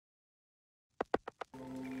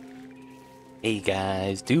Hey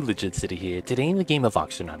guys, Dude Legit City here. Today in the game of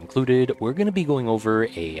Oxygen Not Included, we're going to be going over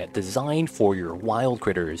a design for your wild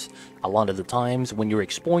critters. A lot of the times when you're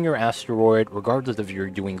exploring your asteroid, regardless if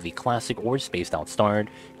you're doing the classic or spaced out start,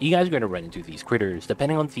 you guys are going to run into these critters.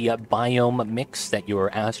 Depending on the biome mix that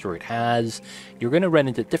your asteroid has, you're going to run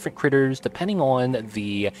into different critters depending on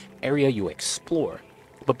the area you explore.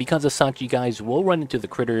 But because of such, you guys will run into the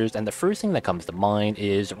critters, and the first thing that comes to mind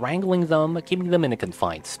is wrangling them, keeping them in a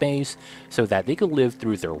confined space, so that they could live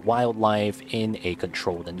through their wildlife in a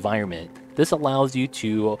controlled environment. This allows you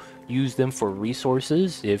to use them for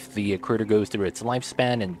resources. If the critter goes through its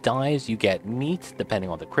lifespan and dies, you get meat, depending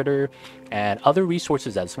on the critter, and other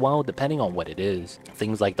resources as well, depending on what it is.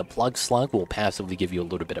 Things like the plug slug will passively give you a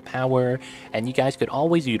little bit of power, and you guys could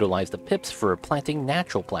always utilize the pips for planting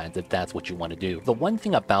natural plants if that's what you want to do. The one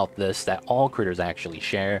thing about this that all critters actually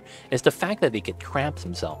share is the fact that they could cramp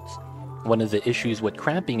themselves. One of the issues with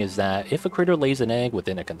cramping is that if a critter lays an egg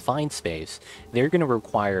within a confined space, they're going to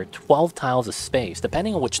require 12 tiles of space.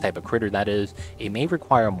 Depending on which type of critter that is, it may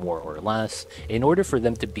require more or less in order for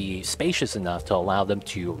them to be spacious enough to allow them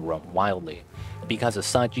to roam wildly. Because of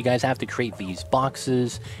such, you guys have to create these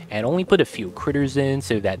boxes and only put a few critters in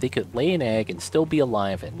so that they could lay an egg and still be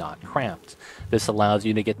alive and not cramped. This allows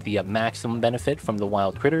you to get the maximum benefit from the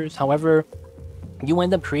wild critters. However, you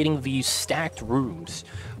end up creating these stacked rooms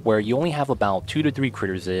where you only have about 2 to 3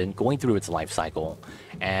 critters in going through its life cycle,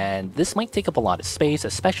 and this might take up a lot of space,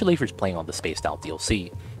 especially if you're playing on the spaced out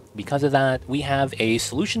DLC. Because of that, we have a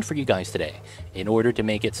solution for you guys today in order to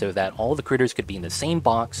make it so that all the critters could be in the same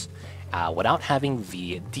box without having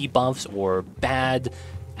the debuffs or bad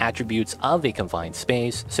attributes of a confined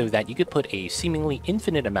space, so that you could put a seemingly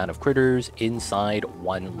infinite amount of critters inside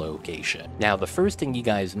one location. Now, the first thing you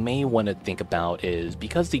guys may want to think about is,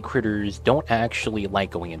 because the critters don't actually like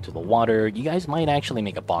going into the water, you guys might actually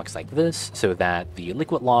make a box like this so that the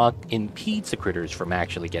liquid lock impedes the critters from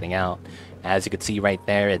actually getting out. As you can see right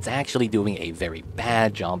there, it's actually doing a very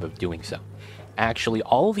bad job of doing so. Actually,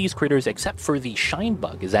 all of these critters except for the shine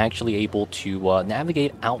bug is actually able to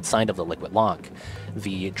navigate outside of the liquid lock.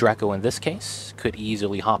 The Draco in this case could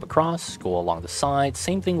easily hop across, go along the side,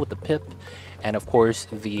 same thing with the pip, and of course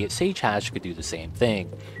the sage hash could do the same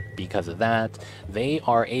thing. Because of that, they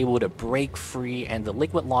are able to break free and the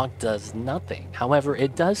liquid lock does nothing. However,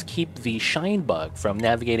 it does keep the shine bug from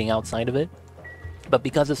navigating outside of it. But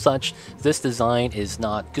because of such, this design is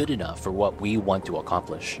not good enough for what we want to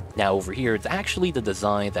accomplish. Now over here, it's actually the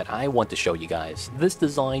design that I want to show you guys. This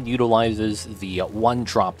design utilizes the one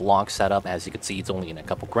drop lock setup. As you can see, it's only in a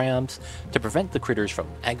couple grams to prevent the critters from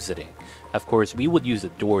exiting. Of course, we would use the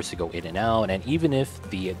doors to go in and out, and even if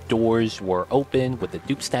the doors were open with the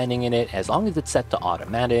dupe standing in it, as long as it's set to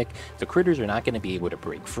automatic, the critters are not going to be able to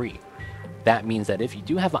break free. That means that if you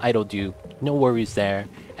do have an idle dupe, no worries there.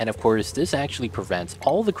 And of course, this actually prevents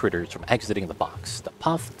all the critters from exiting the box. The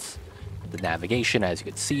puffs, the navigation, as you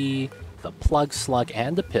can see, the plug slug,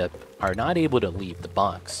 and the pip are not able to leave the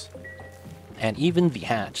box. And even the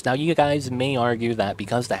hatch. Now, you guys may argue that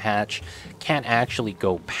because the hatch can't actually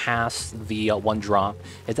go past the one drop,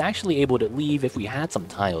 it's actually able to leave if we had some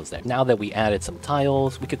tiles there. Now that we added some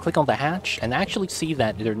tiles, we could click on the hatch and actually see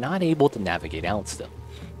that they're not able to navigate out still.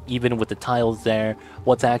 Even with the tiles there,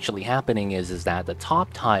 what's actually happening is that the top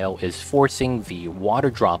tile is forcing the water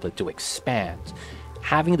droplet to expand,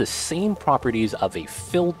 having the same properties of a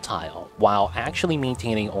filled tile, while actually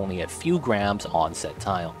maintaining only a few grams on said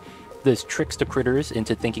tile. This tricks the critters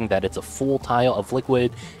into thinking that it's a full tile of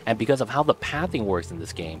liquid, and because of how the pathing works in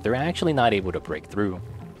this game, they're actually not able to break through.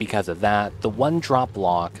 Because of that, the one drop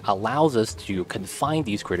block allows us to confine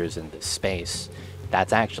these critters in this space.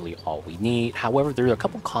 That's actually all we need. However, there are a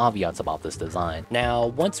couple caveats about this design. Now,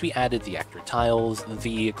 once we added the extra tiles,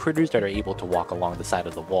 the critters that are able to walk along the side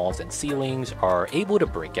of the walls and ceilings are able to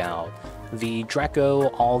break out. The Draco,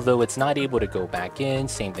 although it's not able to go back in,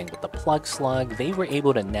 same thing with the plug slug, they were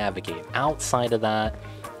able to navigate outside of that,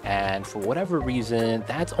 and for whatever reason,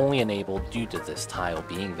 that's only enabled due to this tile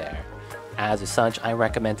being there. As such, I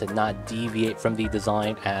recommend to not deviate from the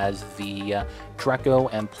design, as the Draco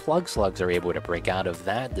and plug slugs are able to break out of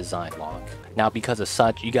that design lock. Now, because of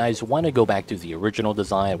such, you guys want to go back to the original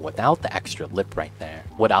design without the extra lip right there.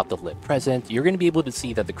 Without the lip present, you're going to be able to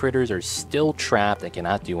see that the critters are still trapped and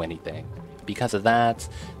cannot do anything. Because of that,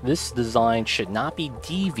 this design should not be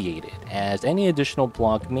deviated, as any additional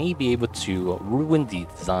block may be able to ruin the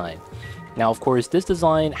design. Now, of course, this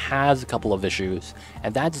design has a couple of issues,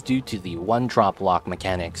 and that's due to the one drop lock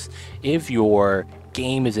mechanics. If your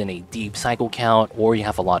game is in a deep cycle count, or you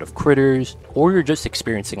have a lot of critters, or you're just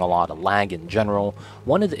experiencing a lot of lag in general,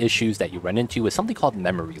 one of the issues that you run into is something called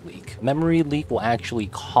memory leak. Memory leak will actually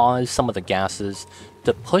cause some of the gases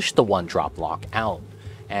to push the one drop block out,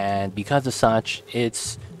 and because of such,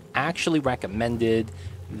 it's actually recommended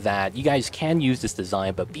that you guys can use this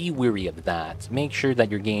design, but be wary of that. Make sure that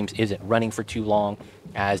your games isn't running for too long,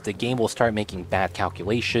 as the game will start making bad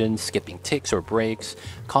calculations, skipping ticks or breaks,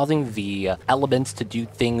 causing the elements to do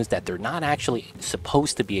things that they're not actually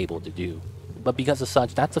supposed to be able to do. But because of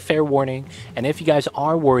such, that's a fair warning, and if you guys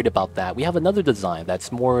are worried about that, we have another design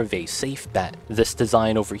that's more of a safe bet. This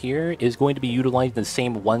design over here is going to be utilizing the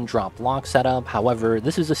same one drop block setup. However,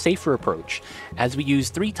 this is a safer approach, as we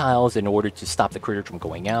use 3 tiles in order to stop the critter from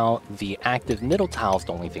going out. The active middle tile is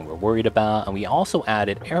the only thing we're worried about, and we also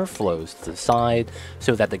added airflows to the side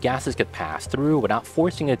so that the gases could pass through without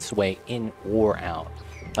forcing its way in or out.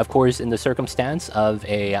 Of course, in the circumstance of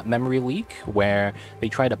a memory leak where they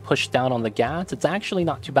try to push down on the gas, it's actually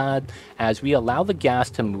not too bad, as we allow the gas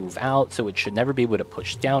to move out, so it should never be able to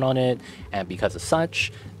push down on it, and because of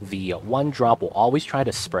such, the one drop will always try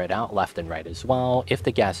to spread out left and right as well if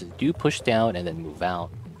the gases do push down and then move out.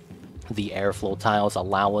 The airflow tiles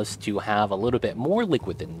allow us to have a little bit more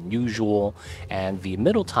liquid than usual, and the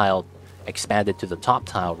middle tile expanded to the top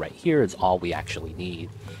tile right here is all we actually need.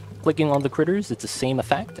 Clicking on the critters, it's the same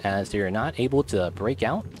effect, as they are not able to break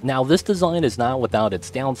out. Now, this design is not without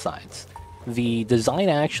its downsides. The design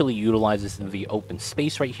actually utilizes the open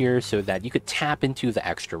space right here so that you could tap into the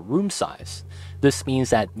extra room size. This means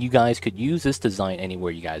that you guys could use this design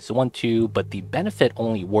anywhere you guys want to, but the benefit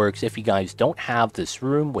only works if you guys don't have this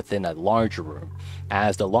room within a larger room,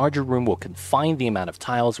 as the larger room will confine the amount of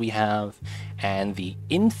tiles we have, and the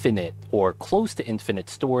infinite or close to infinite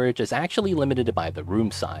storage is actually limited by the room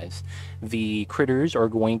size. The critters are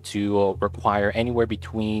going to require anywhere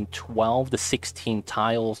between 12 to 16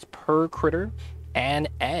 tiles per critter and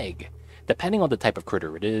egg, depending on the type of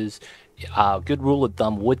critter it is. A good rule of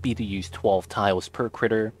thumb would be to use 12 tiles per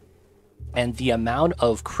critter, and the amount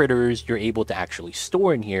of critters you're able to actually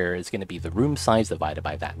store in here is going to be the room size divided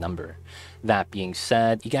by that number. That being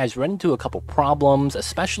said, you guys run into a couple problems,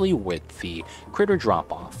 especially with the critter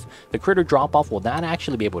drop-off. The critter drop-off will not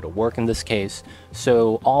actually be able to work in this case,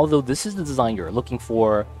 so although this is the design you're looking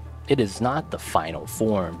for, it is not the final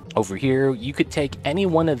form. Over here, you could take any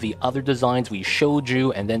one of the other designs we showed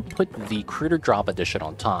you and then put the critter drop addition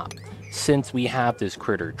on top. Since we have this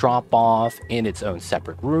critter drop off in its own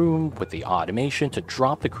separate room with the automation to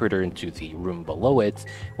drop the critter into the room below it,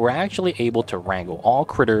 we're actually able to wrangle all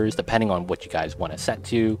critters depending on what you guys want to set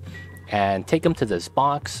to, and take them to this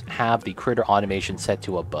box, have the critter automation set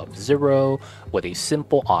to above 0 with a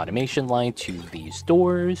simple automation line to these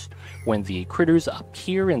doors. When the critters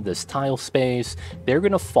appear in this tile space, they're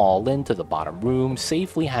going to fall into the bottom room,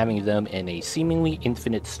 safely having them in a seemingly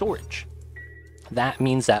infinite storage. That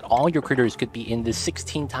means that all your critters could be in this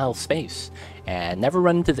 16 tile space and never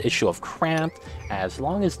run into the issue of cramped, as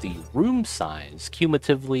long as the room size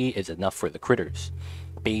cumulatively is enough for the critters.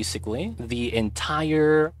 Basically, the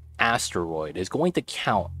entire asteroid is going to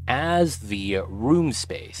count as the room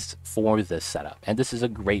space for this setup, and this is a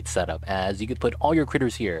great setup as you could put all your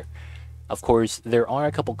critters here. Of course, there are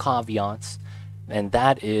a couple caveats, and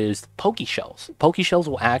that is Pokeshells. Pokeshells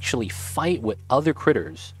will actually fight with other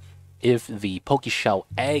critters if the Pokeshell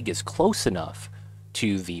egg is close enough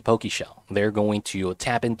to the Pokeshell. They're going to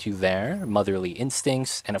tap into their motherly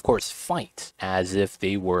instincts and of course fight as if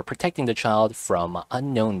they were protecting the child from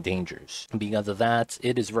unknown dangers. Because of that,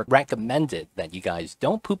 it is recommended that you guys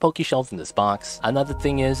don't put Pokeshells in this box. Another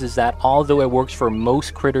thing is that although it works for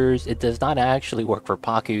most critters, it does not actually work for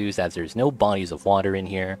Pacus, as there's no bodies of water in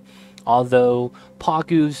here. Although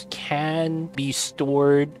Pacus can be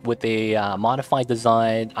stored with a modified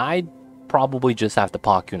design, I'd probably just have the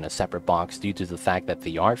Pacu in a separate box due to the fact that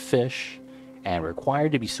they are fish and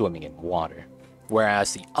required to be swimming in water.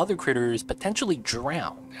 Whereas the other critters potentially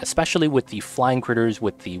drown, especially with the flying critters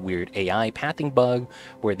with the weird AI pathing bug,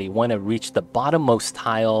 where they want to reach the bottommost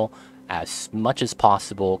tile as much as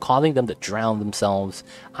possible, causing them to drown themselves.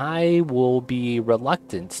 I will be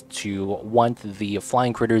reluctant to want the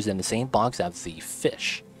flying critters in the same box as the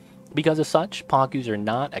fish. Because of such, Pacus are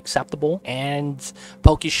not acceptable, and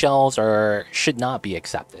Pokeshells should not be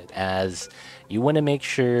accepted, as you want to make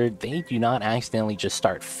sure they do not accidentally just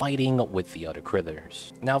start fighting with the other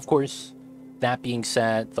critters. Now, of course, that being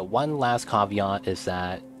said, the one last caveat is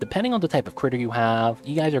that depending on the type of critter you have,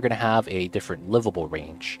 you guys are going to have a different livable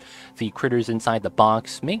range. The critters inside the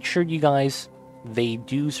box, make sure you guys, they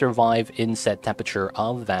do survive in set temperature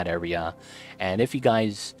of that area. And if you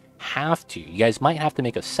guys have to. You guys might have to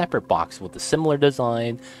make a separate box with a similar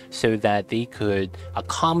design so that they could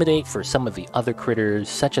accommodate for some of the other critters,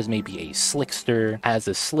 such as maybe a slickster, as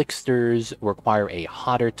the slicksters require a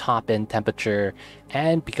hotter top end temperature,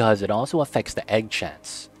 and because it also affects the egg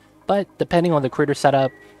chance. But depending on the critter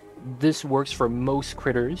setup, this works for most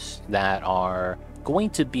critters that are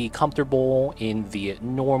going to be comfortable in the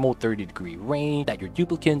normal 30-degree range that your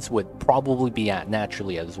duplicants would probably be at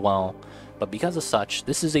naturally as well. But because of such,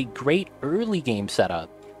 this is a great early game setup.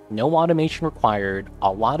 No automation required.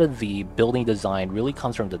 A lot of the building design really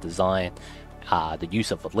comes from the design, the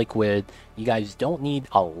use of a liquid. You guys don't need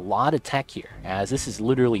a lot of tech here, as this is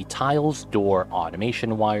literally tiles, door,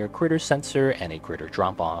 automation wire, critter sensor, and a critter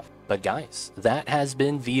drop-off. But guys, that has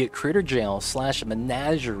been the critter jail /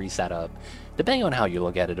 menagerie setup. Depending on how you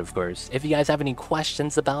look at it, of course. If you guys have any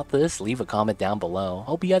questions about this, leave a comment down below.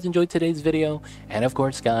 Hope you guys enjoyed today's video. And of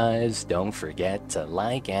course, guys, don't forget to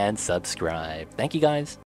like and subscribe. Thank you, guys.